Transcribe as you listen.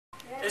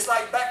It's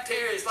like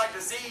bacteria, it's like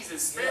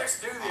diseases.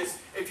 Spirits do this.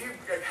 If you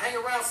hang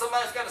around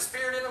somebody that's got a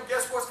spirit in them,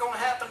 guess what's going to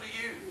happen to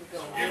you?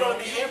 You're going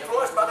to be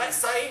influenced by that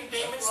same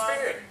demon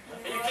spirit.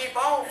 And you keep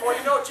on, before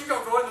you know it, you're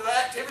going to go into the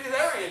activity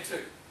they're into.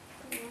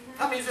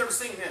 How many's ever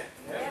seen that?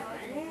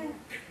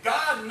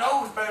 God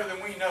knows better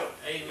than we know.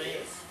 Amen.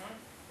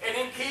 And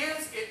in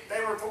kids,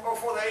 they were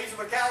before the age of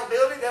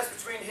accountability. That's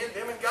between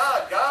them and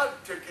God. God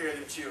took care of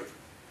their children.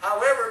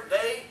 However,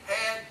 they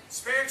had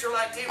spiritual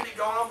activity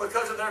going on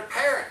because of their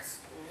parents.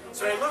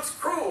 So it looks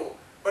cruel,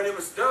 but it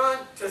was done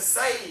to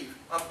save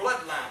a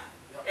bloodline.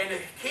 And to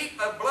keep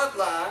a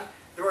bloodline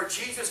where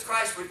Jesus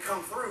Christ would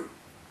come through.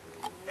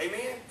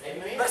 Amen?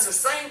 Amen. That's the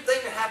same thing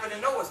that happened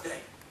in Noah's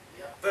day.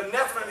 The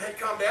Nephilim had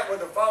come down, where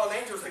the fallen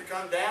angels had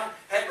come down,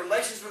 had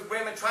relations with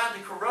women, trying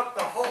to corrupt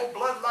the whole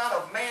bloodline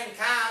of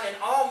mankind, and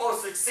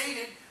almost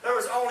succeeded. There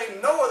was only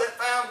Noah that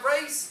found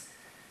grace.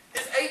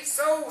 His 8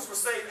 souls were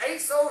saved.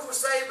 8 souls were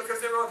saved because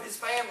they were of his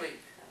family.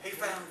 He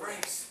found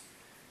grace.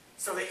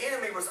 So the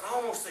enemy was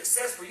almost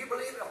successful. You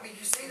believe it? I mean,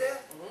 you see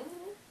that?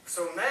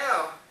 So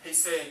now, he's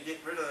saying, get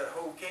rid of that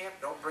whole camp.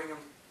 Don't bring them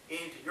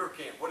into your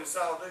camp. What did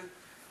Saul do?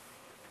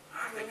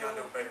 I think I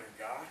know better than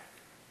God.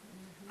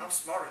 I'm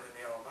smarter than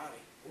the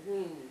Almighty.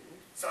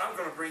 So I'm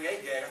going to bring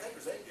Agag. I think it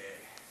was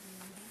Agag.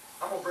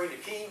 I'm going to bring the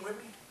king with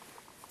me.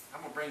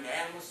 I'm going to bring the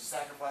animals to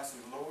sacrifice to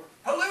the Lord.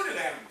 Polluted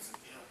animals,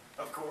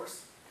 of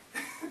course.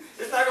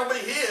 It's not going to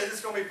be his.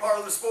 It's going to be part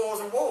of the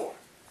spoils of war.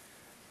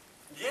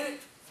 Get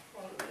it?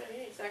 Well,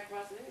 he ain't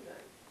sacrificing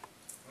anything.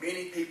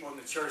 Many people in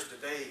the church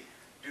today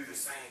do the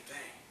same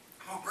thing.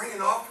 I'm going to bring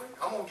an offering.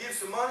 I'm going to give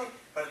some money,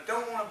 but I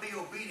don't want to be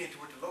obedient to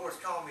what the Lord's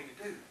called me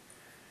to do.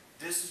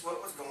 This is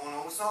what was going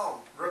on with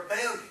Saul.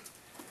 Rebellion.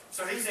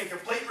 So he's in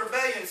complete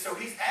rebellion. So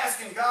he's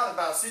asking God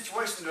about a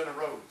situation that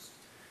arose.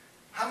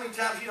 How many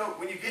times,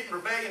 when you get in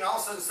rebellion, all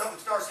of a sudden something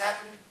starts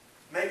happening?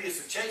 Maybe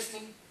it's a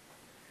chastening.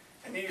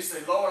 And then you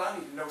say, Lord, I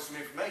need to know some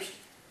information.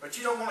 But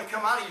you don't want to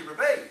come out of your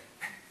rebellion.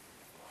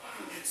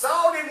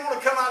 Saul didn't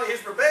want to come out of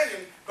his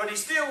rebellion, but he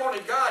still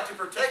wanted God to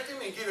protect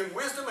him and give him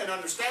wisdom and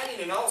understanding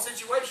in all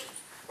situations.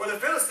 Well, the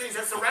Philistines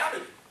that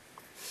surrounded him,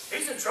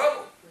 he's in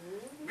trouble.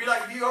 It'd be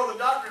like if you go to the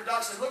doctor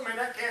says, look, man,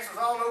 that cancer's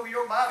all over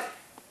your body.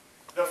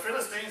 The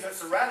Philistines that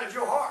surrounded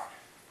your heart.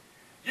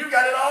 You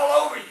got it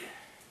all over you.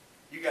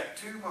 You got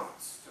 2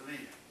 months to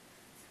live.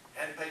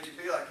 Hadn't paid your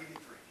bill, I'll give you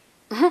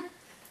 3.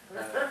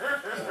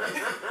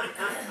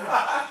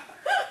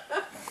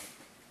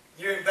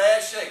 You're in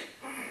bad shape.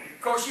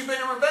 Of course, you've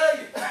been in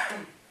rebellion.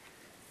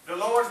 The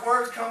Lord's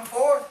words come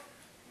forth.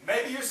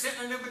 Maybe you're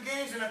sitting in New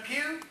Beginnings in a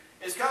pew.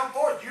 It's come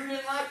forth. You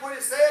didn't like what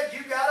it said.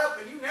 You got up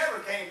and you never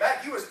came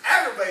back. You was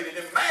aggravated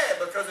and mad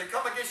because it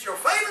come against your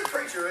favorite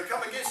preacher. It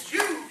come against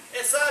you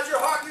inside your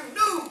heart. You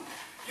knew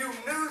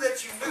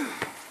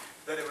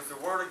that it was the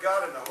Word of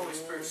God and the Holy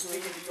Spirit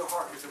speaking to your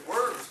heart because the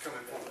Word was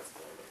coming forth.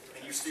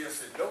 And you still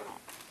said nope.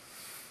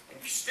 And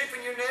you stiffen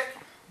your neck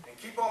and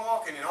keep on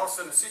walking, and all of a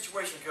sudden the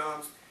situation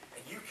comes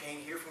and you can't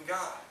hear from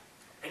God.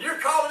 And you're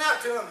calling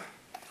out to Him,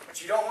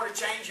 but you don't want to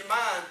change your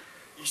mind.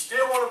 You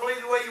still want to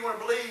believe the way you want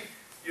to believe.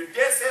 You're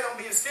dead set on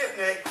being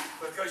stiff-necked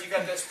because you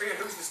got that spirit.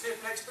 Who's the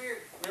stiff-necked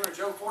spirit? Remember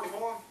Job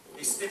 41?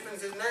 He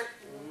stiffens his neck.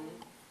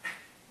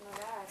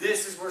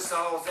 This is where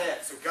Saul's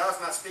at. So God's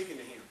not speaking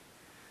to him.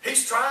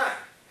 He's trying,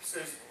 it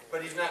says,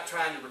 but he's not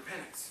trying to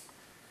repentance.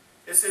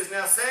 It says,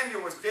 now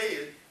Samuel was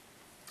dead,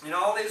 and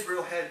all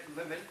Israel had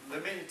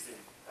lamented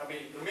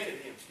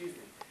him,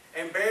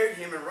 and buried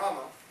him in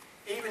Ramah,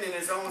 even in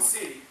his own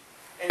city.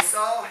 And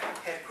Saul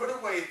had put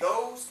away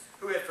those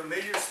who had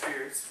familiar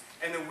spirits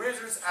and the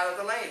wizards out of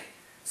the land.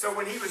 So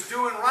when he was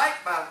doing right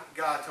by what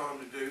God told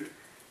him to do,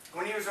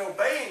 when he was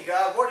obeying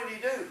God, what did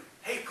he do?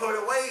 He put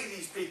away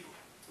these people.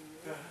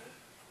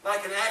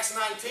 Like in Acts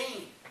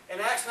 19. In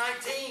Acts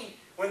 19,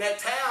 when that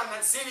town,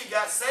 that city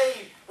got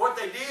saved, what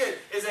they did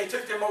is they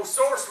took them old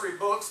sorcery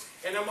books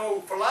and them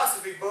old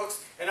philosophy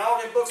books and all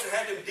them books that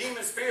had them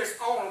demon spirits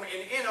on them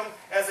and in them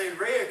as they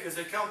read, because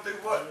they come through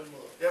what?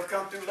 They'll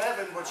come through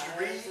leaven. What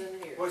you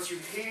read, what you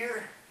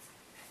hear,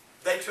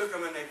 they took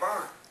them and they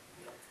burned them.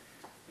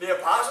 The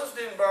apostles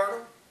didn't burn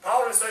them.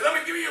 Paul didn't say, let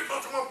me give you a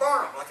book, I'm going to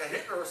burn them, like a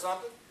Hitler or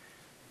something.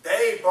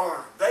 They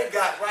burned them. They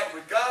got right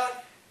with God.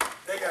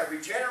 They got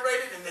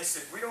regenerated, and they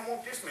said, we don't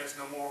want this mess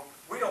no more.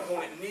 We don't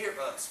want it near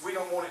us. We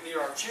don't want it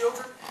near our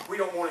children. We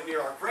don't want it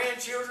near our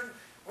grandchildren.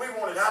 We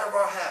want it out of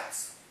our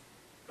house,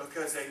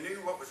 because they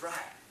knew what was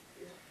right.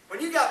 When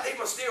you got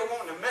people still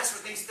wanting to mess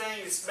with these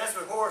things, mess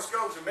with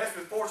horoscopes and mess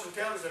with fortune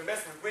tellers and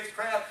mess with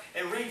witchcraft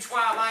and read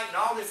Twilight and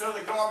all this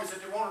other garbage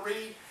that they want to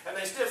read, and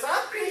they still say,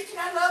 I'm Christian,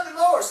 I love the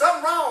Lord,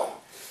 something wrong.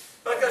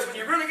 Because when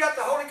you really got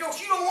the Holy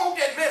Ghost, you don't want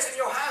that mess in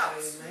your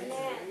house.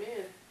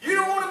 Amen. You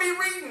don't want to be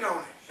reading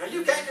on it. Now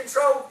you can't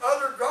control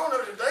other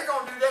grown-ups. If they're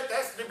going to do that,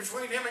 that's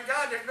between them and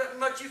God. There's nothing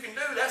much you can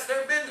do. That's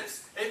their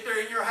business. If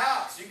they're in your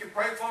house, you can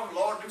pray for them.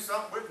 Lord, do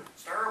something with them.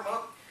 Stir them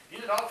up.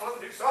 Get it off of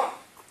them. Do something.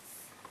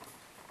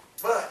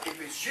 But if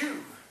it's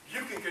you,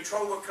 you can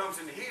control what comes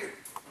into here.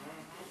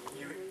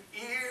 Your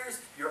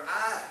ears, your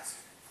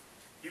eyes.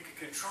 You can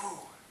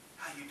control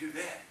how you do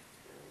that.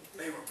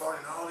 They were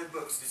burning all their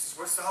books. This is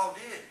what Saul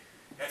did.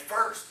 At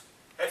first,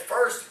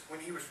 when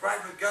he was right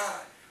with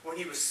God, when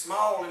he was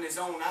small in his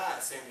own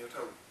eyes, Samuel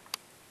told him,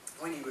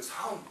 when he was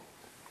humble,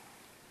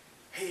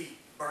 he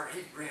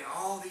ran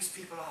all these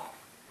people off.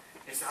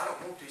 He said, I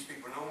don't want these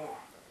people no more.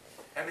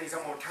 That means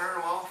I'm going to turn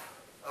them off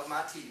of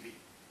my TV.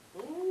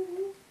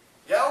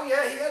 Yeah, oh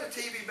yeah, he had a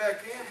TV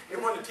back then.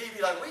 It wasn't a TV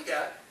like we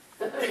got.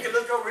 He could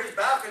look over his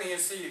balcony and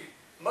see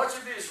much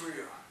of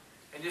Israel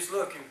and just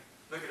look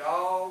at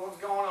all what's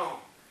going on.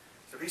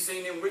 So if he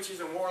seen them witches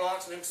and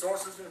warlocks and them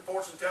sorcerers and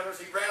fortune tellers,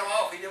 he ran them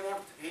off. He didn't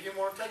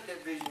want to take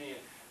that vision in.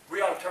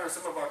 We ought to turn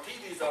some of our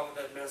TVs off with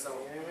that mess on.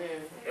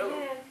 Amen.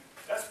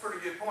 That's a pretty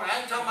good point. I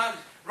ain't talking about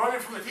running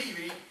from the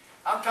TV.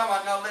 I'm talking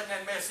about not letting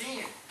that mess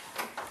in.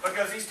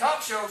 Because these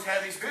talk shows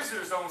have these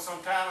visitors on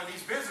sometime, and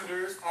these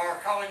visitors are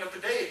calling up the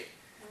dead.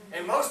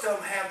 And most of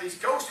them have these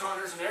ghost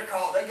hunters, and they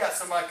got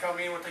somebody come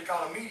in, what they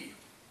call a medium.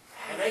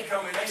 And they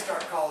come in, they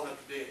start calling up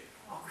the dead.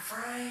 Uncle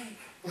Frank,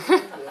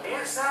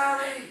 Aunt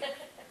Sally,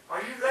 are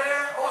you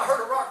there? Oh, I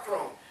heard a rock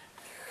thrown.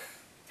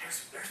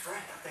 There's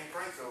Frank. I think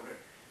Frank's over there.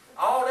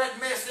 All that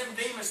mess, them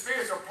demon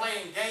spirits are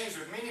playing games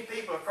with many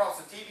people across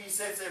the TV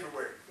sets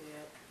everywhere.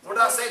 Yeah. What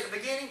did I say at the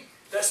beginning?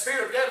 That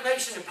spirit of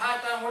divination and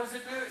python, what does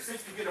it do? It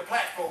seems to get a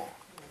platform.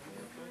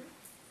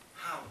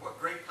 What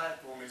great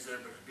platform is there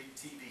but a big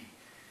TV?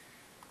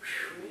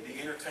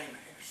 The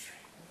entertainment industry.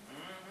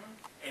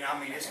 And I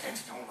mean, it's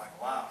catching on like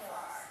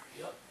wildfire.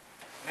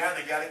 Now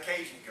they got a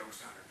Cajun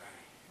ghost hunter thing.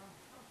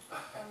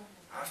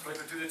 I was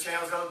flipping through the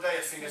channels the other day.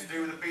 I seen this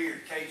dude with a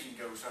beard, Cajun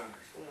ghost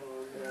hunters.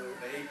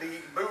 They be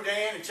eating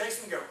boudin and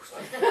chasing ghosts.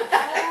 Wrestling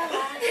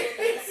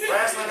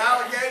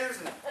alligators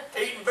and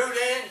eating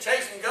boudin and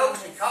chasing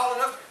ghosts and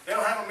calling up.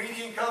 They'll have a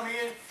medium come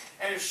in.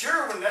 And it's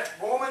sure when that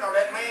woman or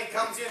that man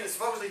comes in and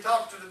supposedly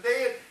talks to the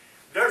dead,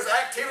 there's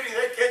activity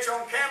they catch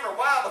on camera.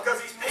 Why?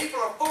 Because these people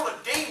are full of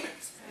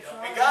demons.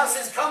 And God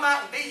says, come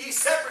out and be ye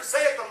separate,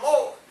 saith the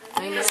Lord.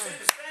 You're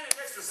standing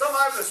next to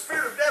somebody with a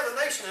spirit of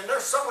divination, and they're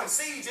sowing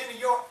seeds into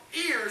your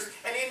ears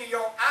and into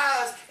your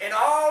eyes and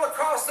all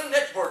across the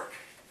network.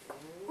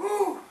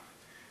 Woo!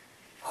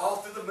 All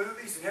through the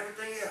movies and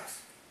everything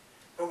else.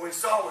 But when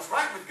Saul was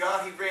right with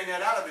God, he ran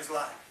that out of his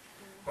life.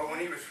 But when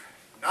he was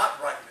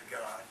not right with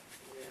God,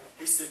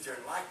 he sit there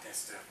and liked that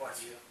stuff,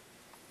 watch you.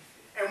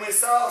 And when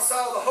Saul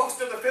saw the host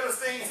of the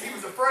Philistines, he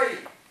was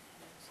afraid.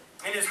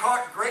 And his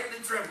heart greatly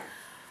trembled.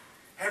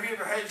 Have you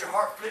ever had your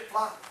heart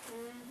flip-flop?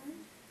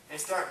 And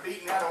start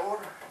beating out of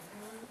order?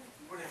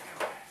 What did that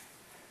come at?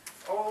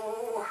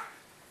 Oh,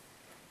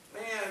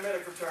 man, a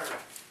medical term.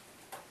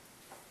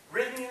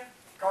 Rhythmia?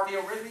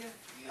 Cardiorhythmia?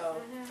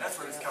 That's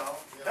what it's called.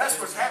 That's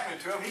what's happening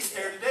to him. He's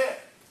scared to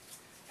death.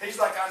 He's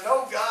like, I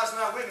know God's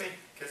not with me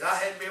because I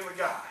hadn't been with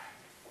God.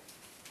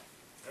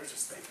 There's a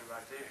statement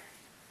right there.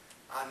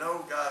 I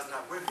know God's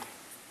not with me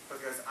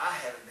because I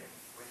haven't been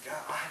with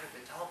God. I haven't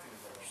been talking to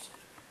the Lord.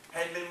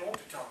 Hadn't been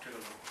wanting to talk to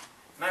the Lord.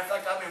 Matter of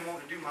fact, I've been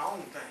wanting to do my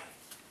own thing.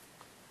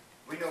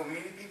 We know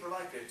many people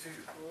like that too.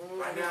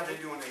 Right now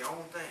they're doing their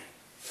own thing.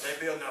 They're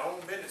building their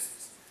own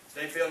businesses.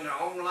 They're building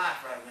their own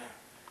life right now.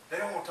 They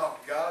don't want to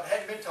talk to God.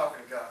 Hadn't been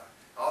talking to God.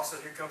 All of a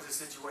sudden here comes this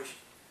situation.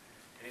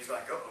 And he's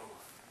like, uh-oh.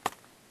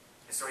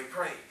 And so he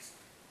prays.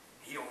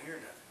 He don't hear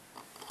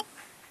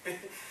nothing.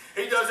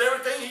 He does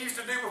everything he used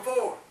to do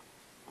before.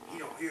 He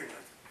don't hear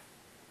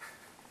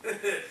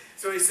nothing.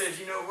 So he says,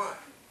 you know what?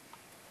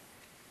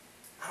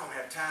 I don't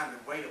have time to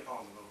wait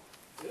upon the Lord.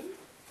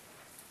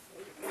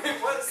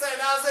 What does it say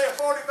in Isaiah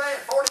 40,